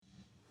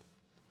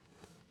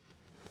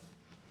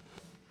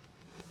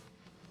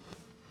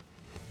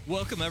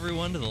Welcome,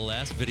 everyone, to the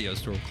Last Video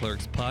Store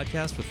Clerks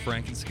podcast with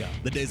Frank and Scott.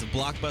 The days of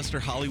Blockbuster,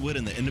 Hollywood,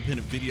 and the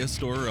independent video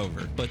store are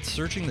over. But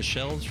searching the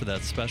shelves for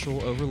that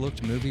special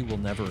overlooked movie will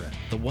never end.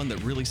 The one that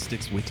really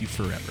sticks with you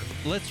forever.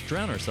 Let's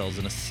drown ourselves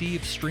in a sea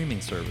of streaming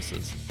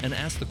services and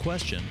ask the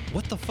question,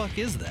 what the fuck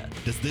is that?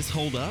 Does this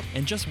hold up?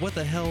 And just what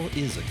the hell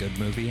is a good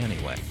movie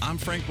anyway? I'm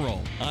Frank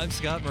Roll. I'm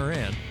Scott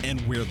Moran. And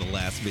we're the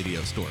Last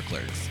Video Store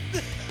Clerks.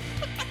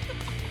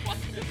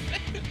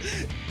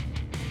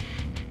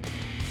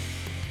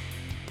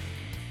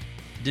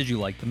 Did you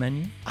like the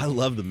menu? I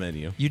love the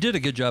menu. You did a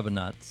good job of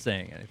not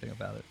saying anything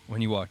about it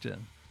when you walked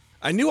in.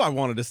 I knew I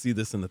wanted to see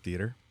this in the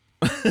theater.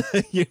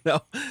 You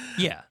know?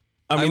 Yeah.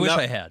 I wish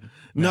I had.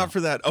 No. Not for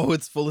that, oh,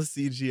 it's full of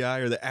CGI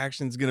or the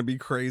action's going to be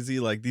crazy.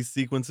 Like, these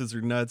sequences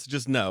are nuts.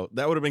 Just no.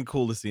 That would have been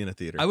cool to see in a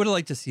theater. I would have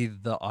liked to see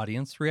the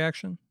audience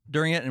reaction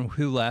during it and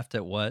who laughed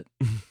at what.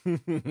 I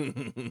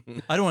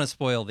don't want to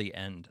spoil the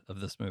end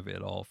of this movie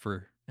at all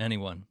for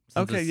anyone,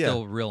 since it's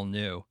still real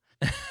new.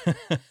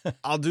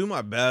 I'll do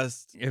my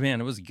best. Yeah, man,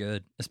 it was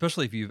good,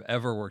 especially if you've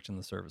ever worked in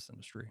the service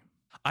industry.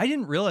 I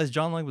didn't realize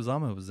John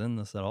Leguizamo was in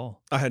this at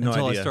all. I had no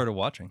idea. Until I started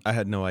watching. I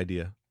had no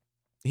idea.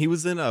 He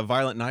was in a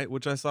Violent Night,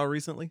 which I saw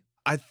recently.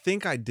 I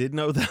think I did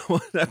know that one,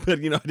 but I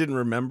didn't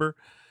remember.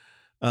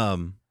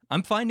 I'm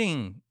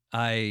finding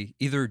I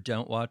either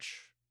don't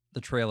watch the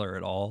trailer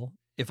at all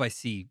if I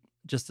see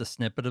just a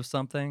snippet of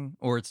something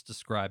or it's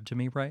described to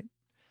me right.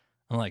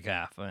 I'm like,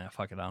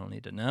 fuck it, I don't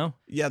need to know.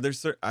 Yeah,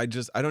 I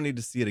don't need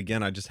to see it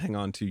again. I just hang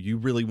on to, you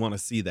really want to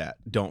see that.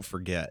 Don't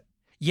forget.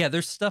 Yeah,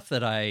 there's stuff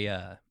that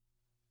I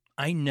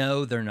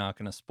know they're not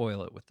going to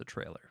spoil it with the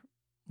trailer.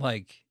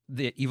 Like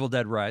the Evil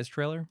Dead Rise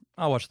trailer,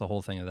 I'll watch the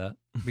whole thing of that.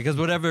 Because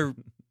whatever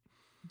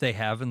they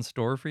have in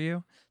store for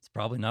you, it's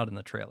probably not in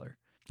the trailer.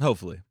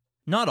 Hopefully.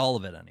 Not all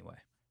of it, anyway.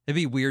 It'd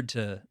be weird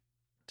to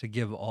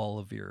give all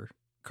of your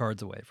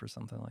cards away for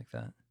something like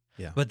that.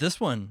 Yeah. But this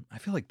one, I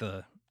feel like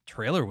the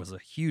trailer was a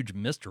huge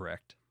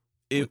misdirect.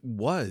 It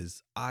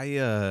was.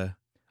 I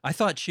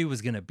thought she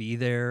was going to be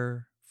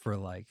there for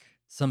like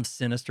some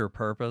sinister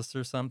purpose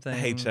or something.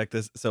 Hey, check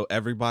this. So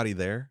everybody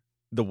there,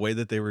 the way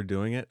that they were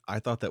doing it, I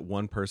thought that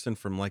one person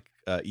from like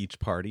each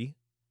party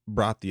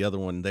brought the other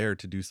one there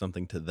to do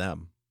something to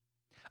them.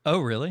 Oh,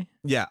 really?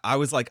 Yeah. I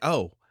was like,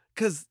 oh,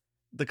 because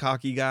the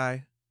cocky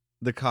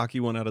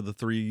one out of the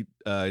three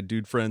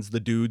dude friends,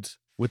 the dudes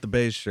with the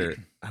beige shirt.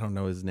 I don't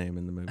know his name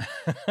in the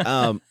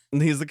movie.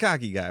 He's the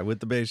cocky guy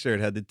with the beige shirt,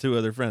 had the two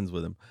other friends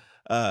with him.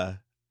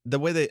 The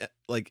way they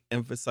like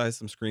emphasized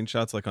some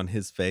screenshots like on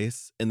his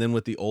face, and then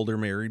with the older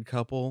married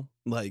couple,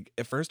 like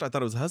at first I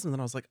thought it was husband, then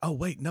I was like, oh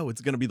wait, no,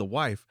 it's gonna be the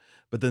wife.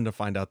 But then to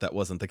find out that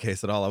wasn't the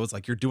case at all, I was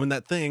like, you're doing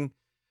that thing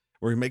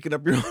where you're making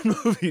up your own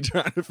movie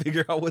trying to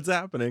figure out what's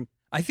happening.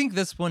 I think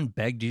this one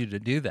begged you to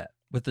do that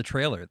with the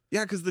trailer.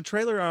 Yeah, because the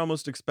trailer, I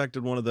almost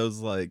expected one of those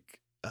like,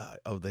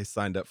 they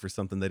signed up for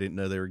something they didn't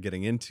know they were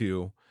getting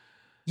into.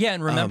 Yeah,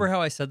 and remember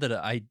how I said that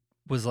I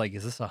was like,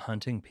 is this a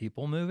hunting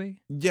people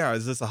movie? Yeah,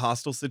 is this a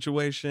hostile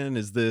situation?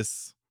 Is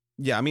this...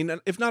 Yeah, I mean,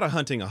 if not a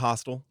hunting, a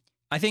hostile.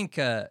 I think...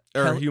 or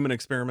a human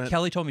experiment.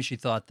 Kelly told me she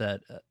thought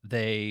that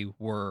they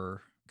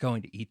were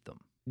going to eat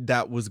them.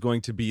 That was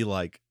going to be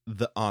like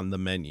on the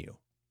menu.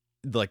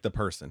 Like the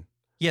person.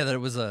 Yeah, that it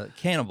was a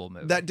cannibal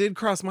movie. That did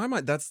cross my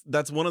mind.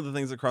 That's one of the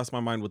things that crossed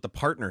my mind with the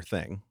partner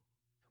thing.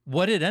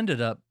 What it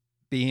ended up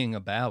being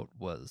about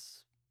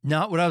was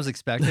not what I was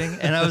expecting,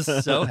 and I was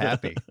so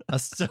happy. I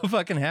was so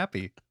fucking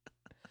happy.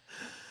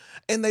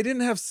 And they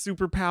didn't have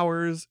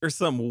superpowers or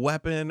some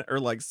weapon or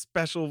like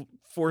special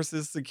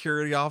forces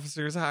security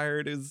officers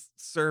hired as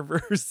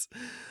servers.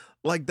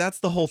 Like, that's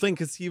the whole thing,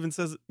 because he even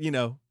says,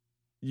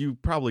 you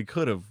probably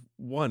could have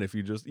won if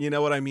you just, you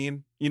know what I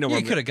mean? You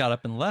could have got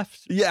up and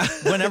left. Yeah.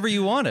 Whenever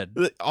you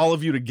wanted. All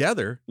of you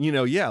together,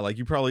 yeah, like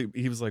you probably,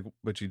 he was like,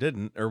 but you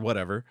didn't, or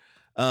whatever.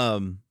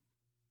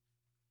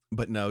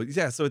 But no,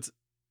 yeah, so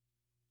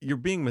you're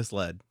being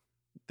misled.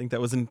 Do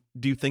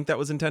you think that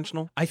was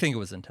intentional? I think it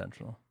was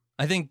intentional.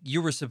 I think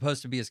you were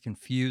supposed to be as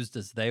confused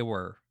as they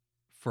were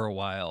for a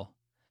while.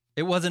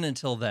 It wasn't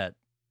until that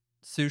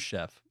sous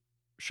chef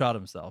shot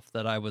himself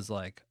that I was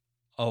like,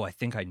 oh, I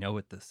think I know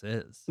what this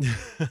is.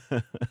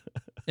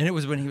 And it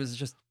was when he was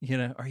just,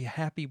 are you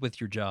happy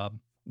with your job?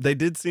 They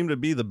did seem to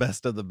be the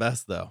best of the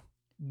best, though.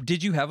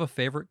 Did you have a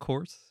favorite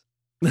course?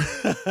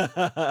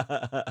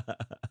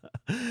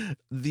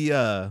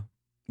 The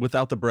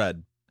without the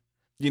bread.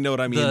 You know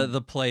what I mean?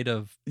 The plate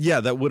of... Yeah,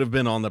 that would have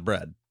been on the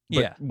bread.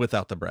 But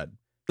without the bread.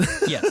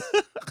 Yes.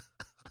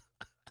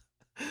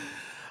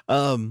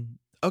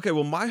 Okay,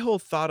 well, my whole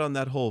thought on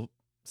that whole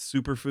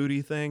super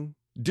foodie thing,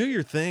 do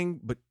your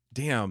thing, but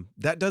damn,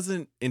 that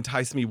doesn't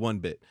entice me one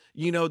bit.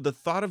 The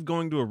thought of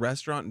going to a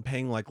restaurant and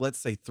paying like, let's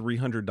say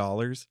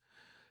 $300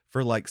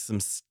 for like some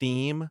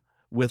steam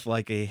with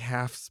like a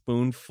half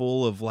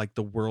spoonful of like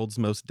the world's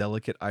most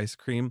delicate ice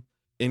cream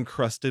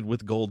encrusted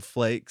with gold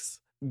flakes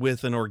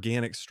with an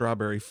organic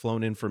strawberry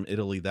flown in from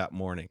Italy that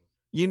morning.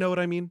 You know what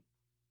I mean?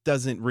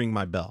 Doesn't ring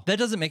my bell. That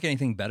doesn't make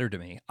anything better to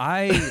me.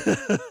 I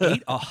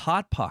ate a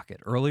Hot Pocket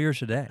earlier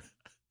today.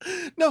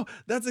 No,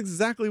 that's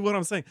exactly what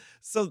I'm saying.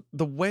 So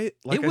the way,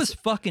 It was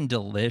fucking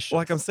delicious.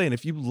 like I'm saying,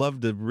 if you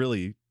love to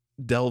really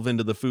delve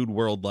into the food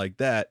world like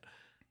that,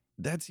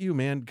 that's you,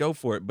 man. Go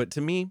for it. But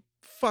to me,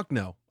 fuck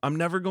no. I'm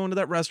never going to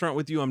that restaurant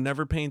with you. I'm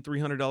never paying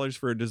 $300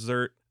 for a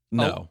dessert.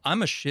 No. Oh,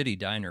 I'm a shitty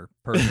diner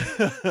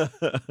person.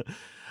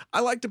 I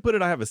like to put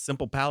it, I have a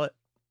simple palate.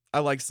 I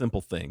like simple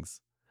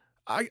things.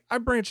 I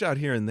branch out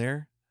here and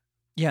there.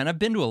 Yeah, and I've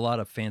been to a lot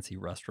of fancy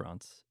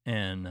restaurants,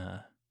 and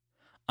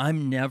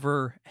I'm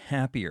never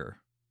happier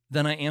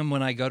than I am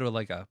when I go to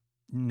like a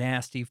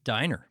nasty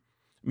diner.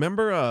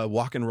 Remember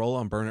Walk and Roll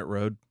on Burnett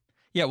Road?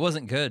 Yeah, it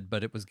wasn't good,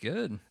 but it was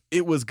good.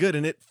 It was good,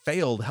 and it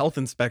failed health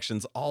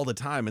inspections all the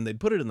time, and they'd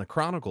put it in the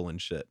Chronicle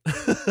and shit.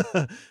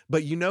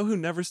 But you know who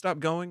never stopped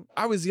going?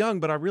 I was young,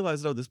 but I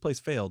realized, oh, this place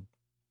failed.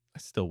 I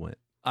still went.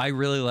 I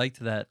really liked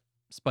that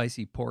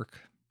spicy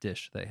pork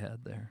dish they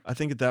had there. I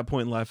think at that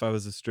point in life, I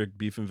was a strict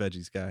beef and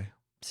veggies guy.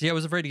 See, I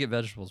was afraid to get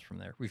vegetables from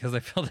there because I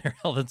failed their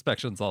health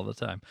inspections all the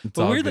time. It's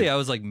But all weirdly, good. I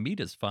was like, meat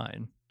is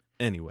fine.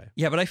 Anyway.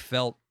 Yeah, but I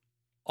felt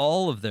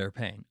all of their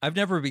pain. I've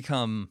never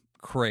become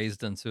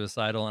crazed and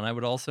suicidal, and I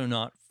would also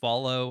not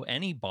follow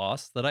any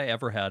boss that I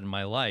ever had in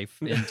my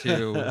life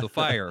into the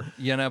fire,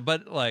 you know,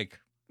 but like...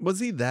 Was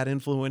he that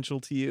influential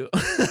to you?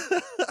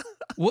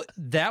 What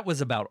that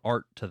was about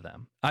art to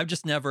them. I've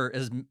just never,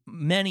 as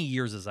many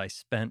years as I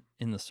spent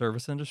in the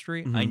service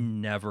industry, I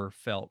never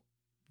felt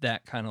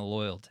that kind of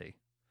loyalty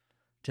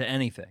to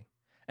anything.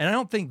 And I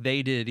don't think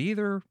they did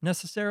either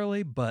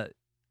necessarily, but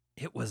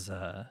it was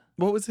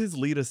What was his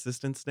lead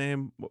assistant's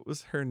name? What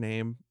was her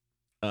name?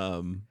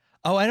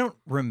 Oh, I don't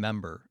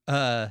remember.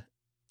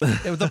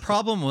 The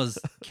problem was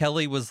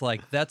Kelly was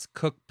like, that's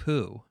Cook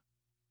Poo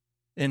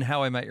in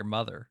How I Met Your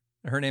Mother.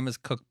 Her name is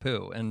Cook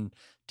Poo, and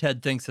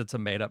Ted thinks it's a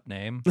made-up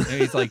name. And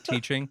he's like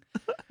teaching.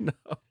 No.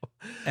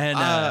 And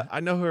I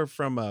know her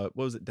from, what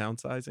was it,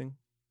 Downsizing?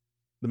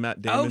 The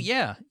Matt Damon? oh,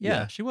 yeah.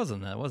 Yeah. She was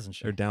in that, wasn't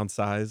she? Or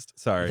Downsized?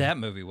 Sorry. That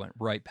movie went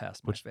right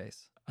past my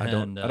face. I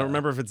don't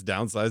remember if it's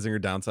Downsizing or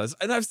Downsized.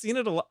 And I've seen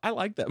it a lot. I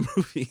like that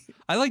movie.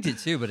 I liked it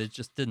too, but it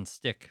just didn't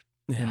stick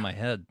in my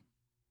head.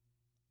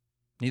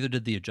 Neither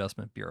did the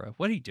Adjustment Bureau.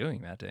 What are you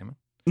doing, Matt Damon?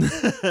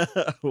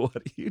 What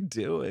are you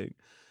doing?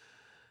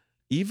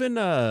 Even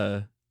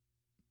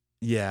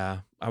yeah,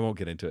 I won't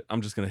get into it.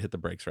 I'm just gonna hit the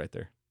brakes right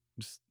there.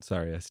 Just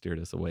sorry, I steered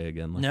us away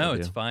again. Like No,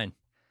 it's fine.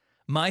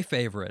 My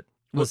favorite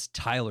was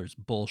Tyler's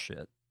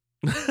bullshit.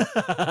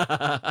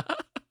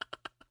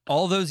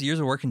 All those years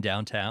of working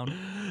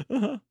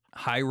downtown,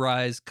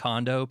 high-rise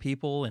condo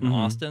people in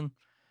Austin,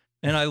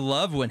 and I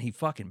love when he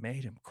fucking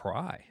made him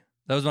cry.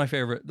 That was my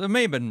favorite. That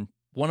may have been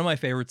one of my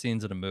favorite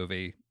scenes in a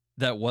movie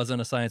that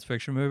wasn't a science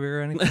fiction movie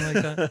or anything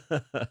like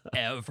that.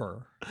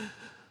 Ever.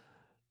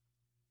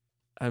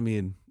 I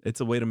mean,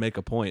 it's a way to make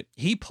a point.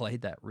 He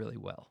played that really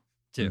well,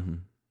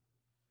 too.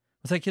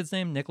 What's that kid's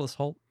name? Nicholas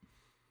Holt?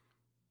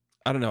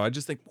 I don't know. I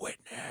just think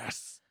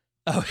witness.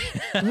 Oh,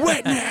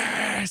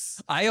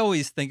 Witness. I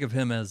always think of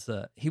him as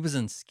he was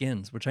in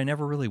Skins, which I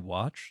never really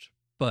watched.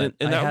 But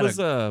and I that had was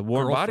a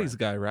Warm girlfriend. Bodies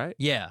guy, right?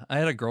 Yeah, I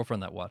had a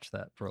girlfriend that watched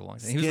that for a long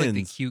time. He was like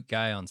the Skins. cute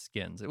guy on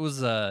Skins. It was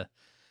kind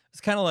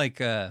of like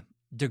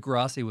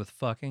Degrassi with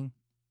fucking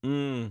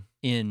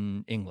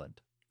in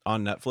England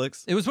On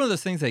Netflix. It was one of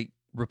those things that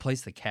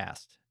replaced the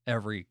cast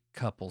every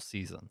couple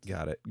seasons.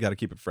 Got it. Got to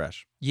keep it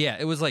fresh. Yeah,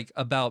 it was like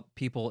about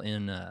people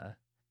in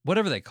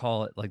whatever they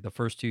call it, like the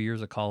first 2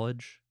 years of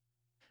college.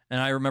 And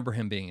I remember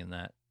him being in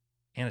that.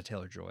 Anna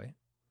Taylor-Joy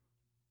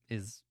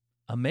is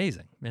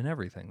amazing in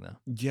everything, though.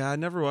 Yeah, I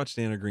never watched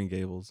Anna Green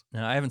Gables.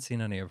 No, I haven't seen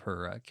any of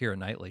her Keira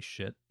Knightley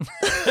shit.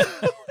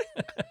 I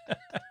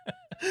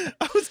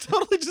was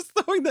totally just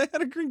throwing the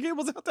Anna Green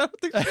Gables out there.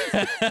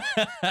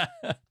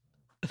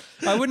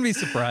 I wouldn't be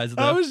surprised,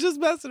 though. I was just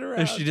messing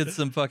around. If she did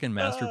some fucking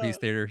masterpiece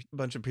theater.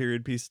 Bunch of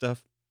period piece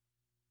stuff.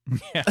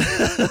 Yeah.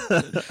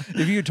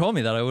 If you had told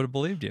me that, I would have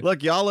believed you.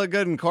 Look, y'all look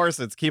good in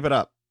corsets. Keep it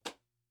up.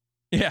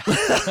 Yeah.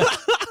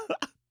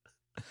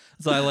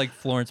 So I like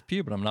Florence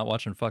Pugh, but I'm not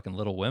watching fucking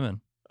Little Women.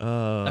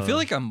 I feel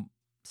like I'm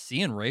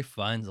seeing Rafe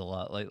Fiennes a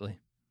lot lately.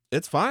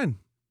 It's fine.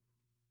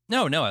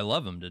 No, I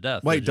love him to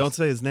death. Wait, don't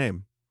say his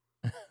name.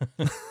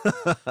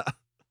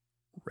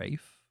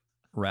 Rafe?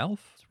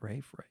 Ralph? It's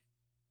Rafe, right?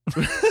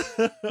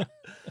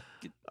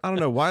 I don't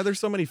know. Why are there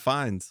so many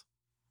Fiennes?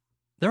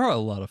 There are a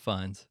lot of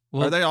Fiennes.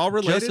 Well, Are they all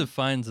related? Joseph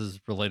Fiennes is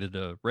related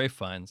to Rafe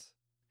Fiennes.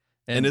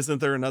 And isn't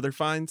there another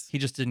Fiennes? He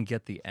just didn't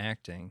get the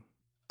acting.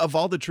 Of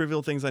all the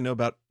trivial things I know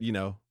about,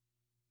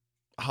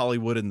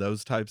 Hollywood and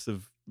those types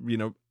of,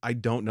 I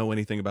don't know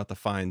anything about the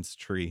Fiennes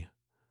tree.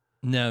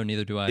 No,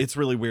 neither do I. It's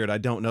really weird. I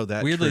don't know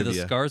that. Weirdly,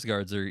 trivia. the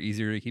Skarsgårds are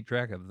easier to keep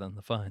track of than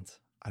the Fiennes.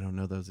 I don't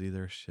know those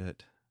either.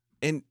 Shit.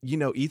 And,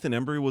 Ethan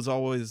Embry was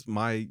always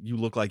my you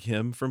look like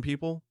him from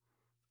people.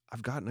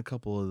 I've gotten a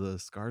couple of the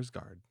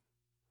Skarsgård.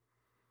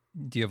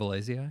 Do you have a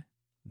lazy eye?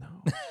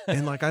 No.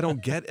 And, I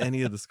don't get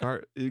any of the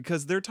Scar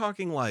because they're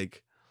talking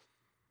like,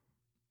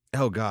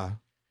 oh, God.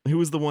 Who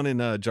was the one in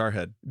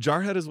Jarhead?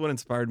 Jarhead is what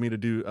inspired me to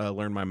do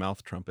learn my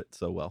mouth trumpet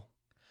so well.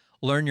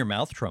 Learn your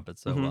mouth trumpet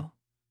so well.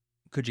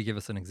 Could you give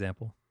us an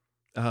example?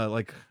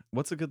 Like,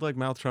 what's a good like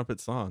mouth trumpet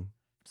song?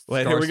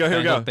 Wait, here we go.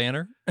 Star-Spangled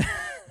Banner.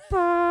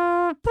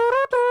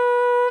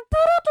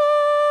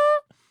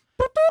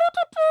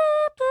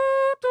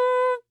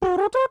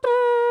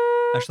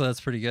 Actually,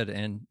 that's pretty good,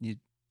 and you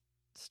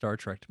Star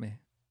Trek me.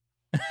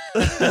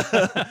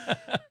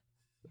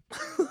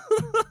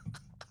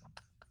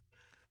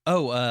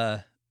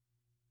 Oh,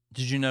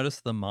 did you notice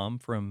the mom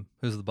from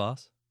Who's the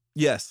Boss?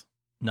 Yes.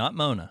 Not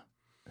Mona.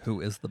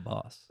 Who is the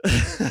boss?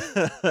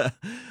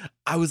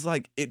 I was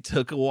like, it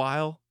took a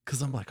while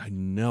because I'm like, I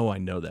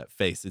know that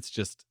face. It's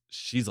just,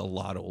 she's a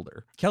lot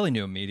older. Kelly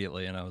knew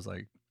immediately, and I was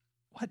like,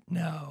 what?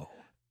 No.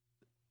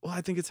 Well,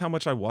 I think it's how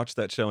much I watched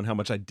that show and how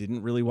much I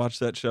didn't really watch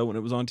that show when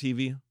it was on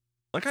TV.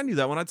 Like, I knew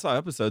that one. I saw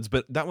episodes,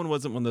 but that one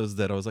wasn't one of those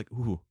that I was like,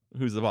 ooh,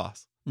 who's the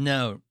boss?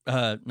 No,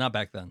 not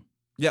back then.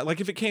 Yeah,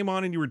 like if it came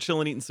on and you were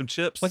chilling eating some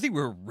chips. Well, I think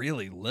we were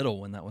really little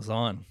when that was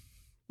on.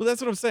 Well,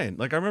 that's what I'm saying.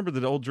 Like, I remember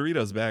the old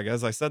Doritos bag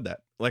as I said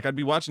that. Like, I'd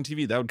be watching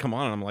TV, that would come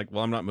on, and I'm like,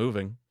 well, I'm not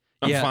moving.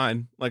 I'm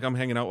fine. Like, I'm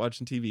hanging out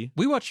watching TV.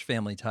 We watched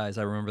Family Ties.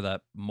 I remember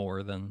that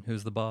more than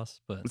Who's the Boss.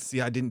 But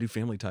see, I didn't do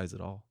Family Ties at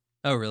all.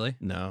 Oh, really?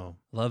 No.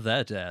 Love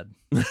that, Dad.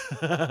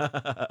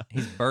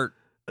 He's Bert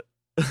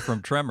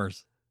from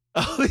Tremors.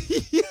 Oh,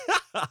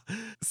 yeah.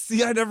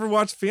 See, I never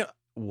watched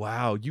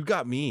Wow, you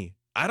got me.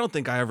 I don't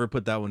think I ever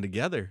put that one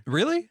together.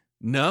 Really?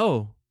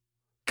 No.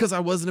 Because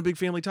I wasn't a big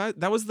Family Ties.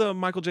 That was the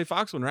Michael J.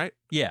 Fox one, right?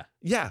 Yeah.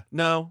 Yeah.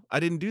 No,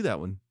 I didn't do that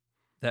one.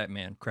 That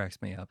man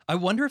cracks me up. I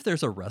wonder if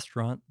there's a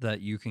restaurant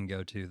that you can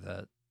go to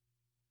that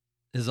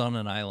is on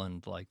an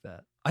island like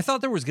that. I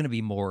thought there was going to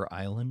be more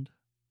island.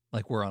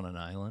 Like we're on an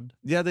island.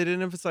 Yeah, they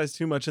didn't emphasize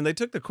too much. And they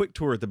took the quick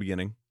tour at the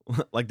beginning.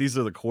 Like, these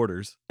are the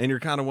quarters. And you're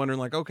kind of wondering,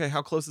 like, okay,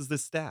 how close is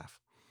this staff?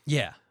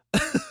 Yeah.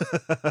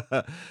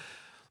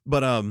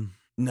 But,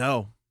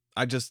 no.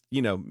 I just,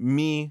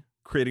 me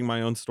creating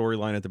my own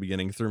storyline at the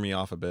beginning threw me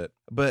off a bit.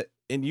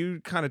 And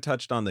you kind of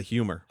touched on the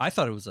humor. I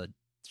thought it was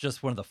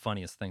just one of the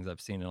funniest things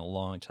I've seen in a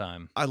long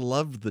time. I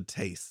loved the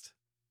taste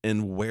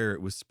and where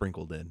it was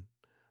sprinkled in,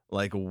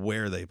 like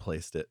where they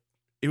placed it.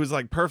 It was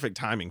like perfect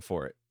timing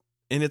for it.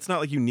 And it's not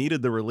like you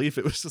needed the relief.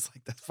 It was just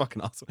like, that's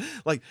fucking awesome.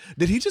 Like,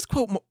 did he just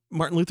quote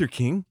Martin Luther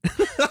King?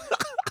 I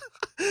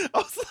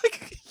was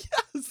like,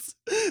 yes.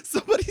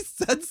 Somebody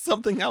said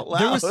something out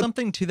loud. There was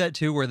something to that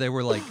too, where they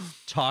were like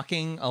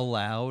talking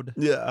aloud.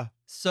 Yeah.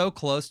 So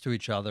close to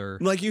each other.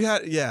 Like you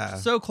had, yeah.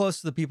 So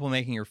close to the people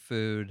making your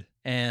food.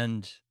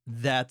 And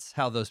that's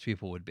how those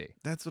people would be.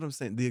 That's what I'm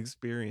saying. The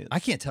experience. I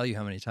can't tell you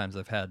how many times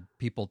I've had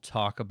people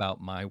talk about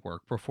my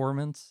work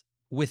performance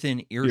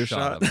within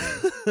earshot of me.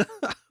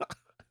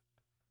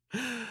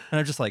 And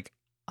I'm just like,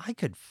 I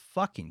could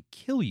fucking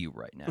kill you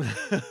right now.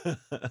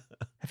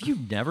 Have you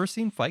never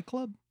seen Fight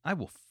Club? I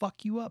will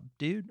fuck you up,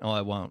 dude. Oh,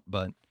 I won't,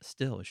 but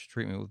still, you should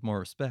treat me with more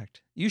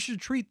respect. You should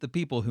treat the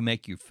people who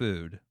make you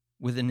food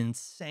with an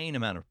insane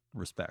amount of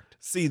respect.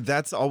 See,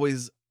 that's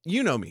always,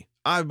 you know me.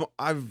 I've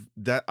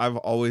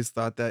always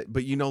thought that,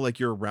 but like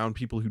you're around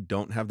people who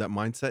don't have that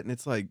mindset, and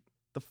it's like,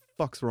 the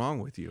fuck's wrong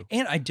with you?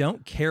 And I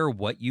don't care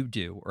what you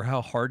do or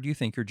how hard you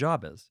think your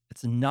job is.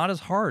 It's not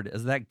as hard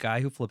as that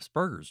guy who flips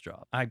burgers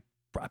job. I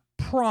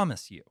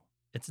promise you,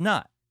 it's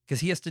not, because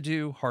he has to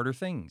do harder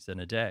things in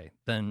a day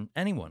than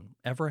anyone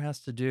ever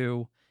has to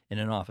do in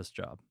an office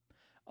job.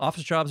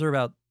 Office jobs are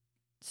about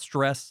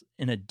stress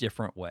in a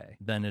different way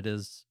than it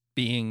is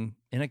being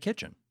in a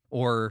kitchen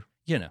or,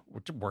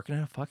 working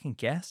at a fucking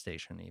gas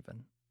station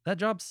even. That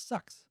job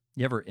sucks.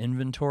 You ever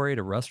inventoried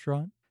a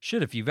restaurant?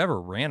 Shit, if you've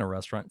ever ran a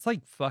restaurant, it's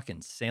like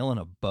fucking sailing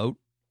a boat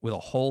with a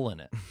hole in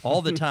it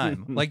all the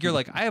time. Like you're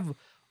like,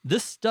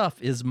 this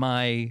stuff is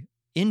my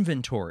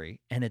inventory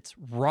and it's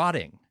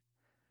rotting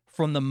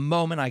from the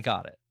moment I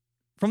got it.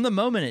 From the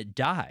moment it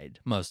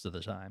died most of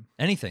the time.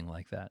 Anything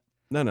like that.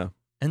 No.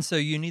 And so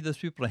you need those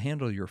people to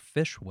handle your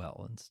fish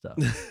well and stuff.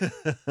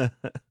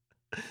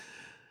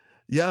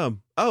 Yeah.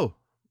 Oh,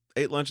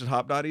 ate lunch at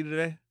Hop Dotty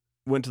today.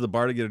 Went to the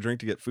bar to get a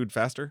drink to get food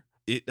faster.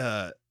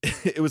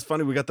 It was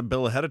funny. We got the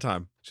bill ahead of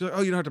time. She's like,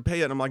 oh, you don't have to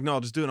pay it. And I'm like, no,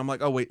 I'll just do it. I'm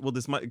like, oh, wait, well,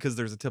 this might, because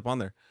there's a tip on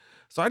there.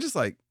 So I just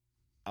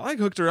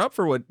hooked her up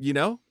for what,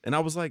 and I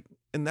was like,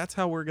 and that's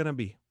how we're going to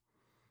be.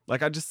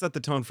 Like, I just set the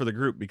tone for the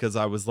group because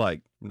I was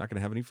like, I'm not going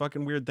to have any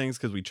fucking weird things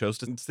because we chose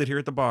to sit here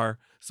at the bar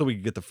so we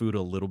could get the food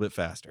a little bit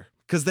faster.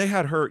 Because they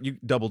had her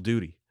double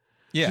duty.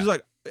 Yeah. She was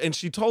like, and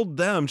she told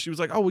them, she was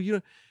like, oh,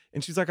 well,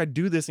 and she's like, I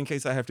do this in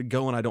case I have to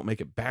go and I don't make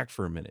it back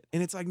for a minute.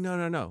 And it's like,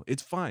 no.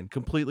 It's fine.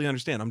 Completely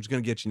understand. I'm just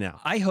going to get you now.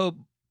 I hope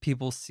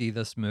people see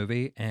this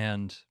movie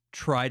and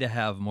try to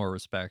have more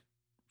respect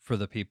for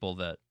the people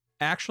that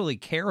actually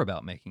care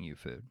about making you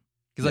food.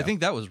 Because I think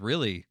that was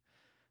really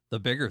the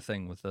bigger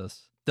thing with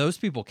this. Those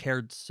people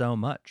cared so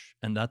much.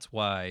 And that's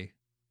why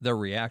their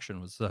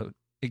reaction was so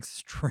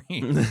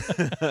extreme.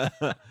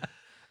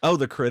 Oh,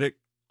 the critic.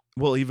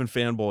 Well, even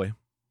fanboy.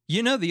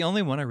 The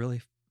only one I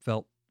really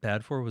felt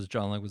bad for was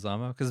John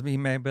Leguizamo, because he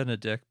may have been a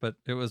dick, but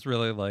it was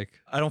really like,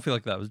 I don't feel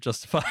like that was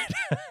justified.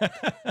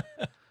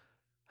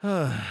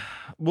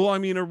 Well, I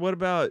mean, or what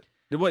about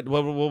What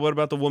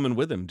about the woman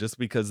with him? Just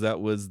because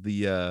that was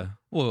the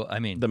Well, I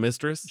mean, the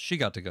mistress? she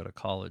got to go to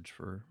college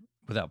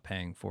without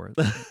paying for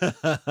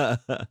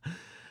it.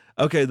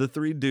 Okay, the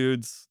three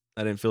dudes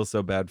I didn't feel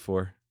so bad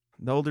for.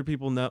 The older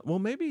people know. Well,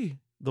 maybe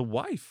the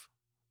wife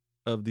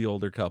of the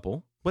older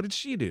couple. What did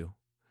she do?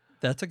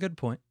 That's a good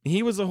point.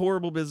 He was a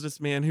horrible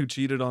businessman who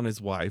cheated on his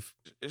wife.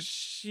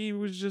 She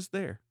was just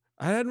there.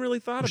 I hadn't really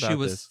thought about this. She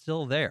was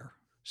still there.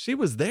 She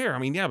was there. I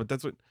mean, yeah, but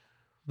that's what.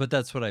 But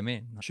that's what I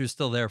mean. She was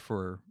still there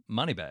for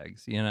money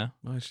bags, you know?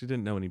 Well, she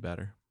didn't know any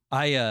better.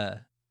 I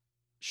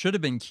should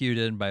have been cued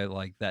in by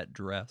like that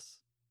dress,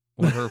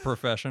 what her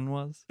profession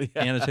was. Yeah.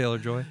 Anna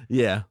Taylor-Joy.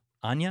 Yeah.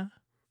 Anya.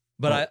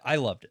 But I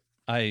loved it.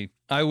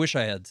 I wish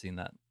I had seen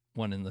that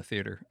one in the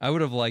theater. I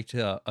would have liked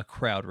a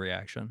crowd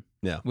reaction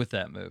with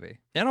that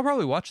movie. And I'll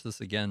probably watch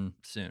this again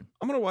soon.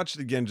 I'm going to watch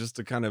it again just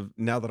to kind of,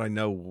 now that I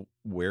know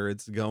where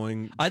it's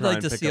going. I'd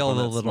like to see all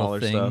the little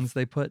things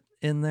they put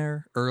in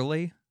there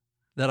early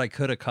that I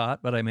could have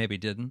caught, but I maybe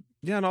didn't.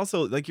 Yeah, and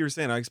also, like you were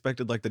saying, I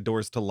expected like the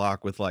doors to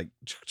lock with like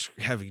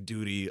heavy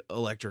duty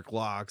electric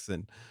locks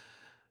and,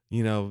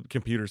 you know,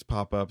 computers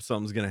pop up,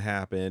 something's going to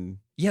happen.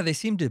 Yeah, they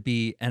seem to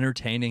be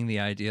entertaining the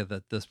idea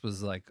that this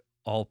was like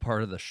all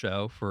part of the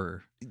show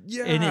for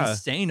an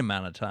insane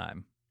amount of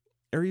time.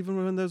 Or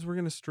even when those, we're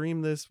going to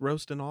stream this,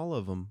 roasting all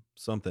of them,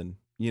 something,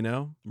 you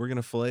know, we're going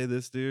to fillet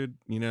this dude,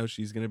 you know,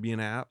 she's going to be an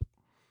app,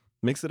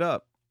 mix it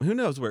up. Who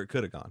knows where it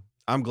could have gone?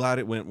 I'm glad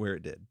it went where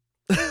it did.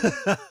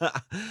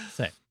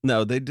 Same.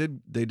 No, they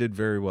did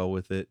very well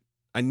with it.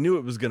 I knew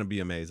it was going to be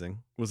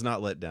amazing. Was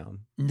not let down.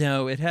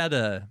 No, it had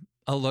a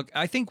look.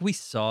 I think we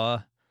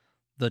saw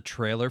the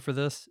trailer for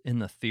this in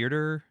the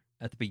theater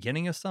at the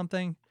beginning of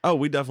something. Oh,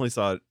 we definitely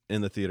saw it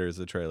in the theater as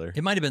a trailer.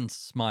 It might have been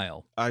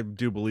Smile. I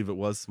do believe it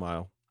was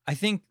Smile. I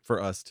think for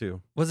us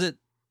too. Is it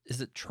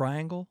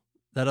Triangle?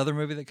 That other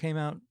movie that came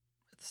out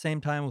at the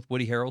same time with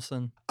Woody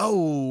Harrelson?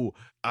 Oh,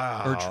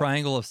 or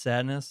Triangle of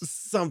Sadness?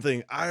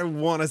 Something. I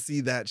want to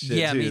see that shit.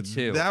 Yeah, too. me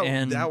too.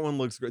 That one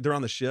looks great. They're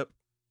on the ship.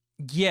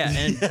 Yeah,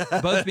 and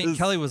both me and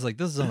Kelly was like,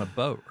 "This is on a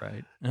boat,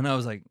 right?" And I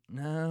was like,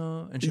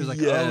 "No," and she was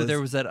like, "Oh,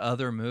 there was that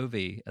other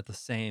movie at the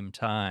same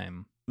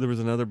time." There was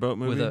another boat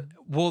movie.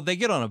 Well, they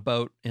get on a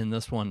boat in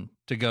this one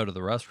to go to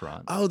the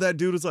restaurant. Oh, that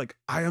dude was like,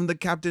 "I am the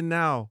captain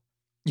now."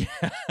 Yeah.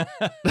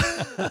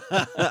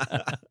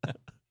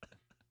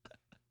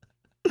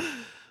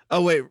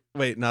 Oh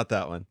wait, not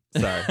that one.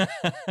 Sorry.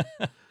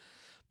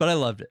 But I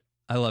loved it.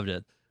 I loved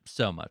it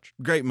so much.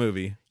 Great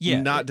movie. Yeah.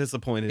 Not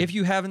disappointed. If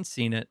you haven't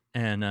seen it,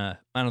 and I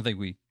don't think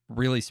we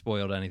really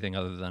spoiled anything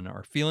other than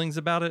our feelings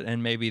about it,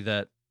 and maybe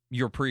that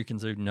your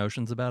preconceived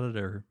notions about it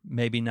are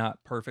maybe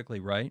not perfectly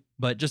right.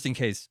 But just in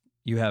case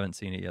you haven't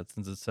seen it yet,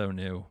 since it's so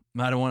new,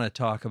 I don't want to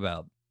talk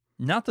about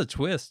not the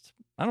twist.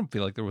 I don't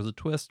feel like there was a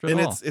twist at all.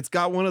 And it's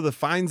got one of the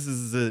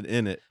Fiennes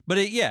in it. But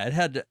it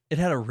had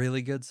a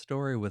really good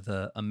story with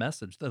a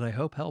message that I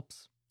hope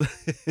helps.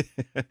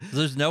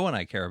 There's no one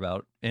I care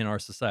about in our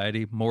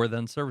society more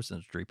than service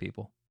industry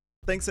people.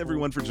 Thanks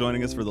everyone for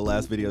joining us for the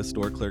Last Video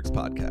Store Clerks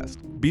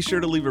podcast. Be sure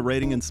to leave a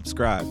rating and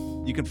subscribe.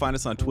 You can find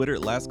us on Twitter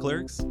at Last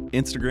Clerks,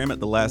 Instagram at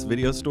The Last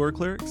Video Store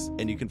Clerks,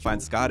 and you can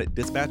find Scott at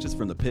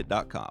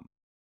dispatchesfromthepit.com.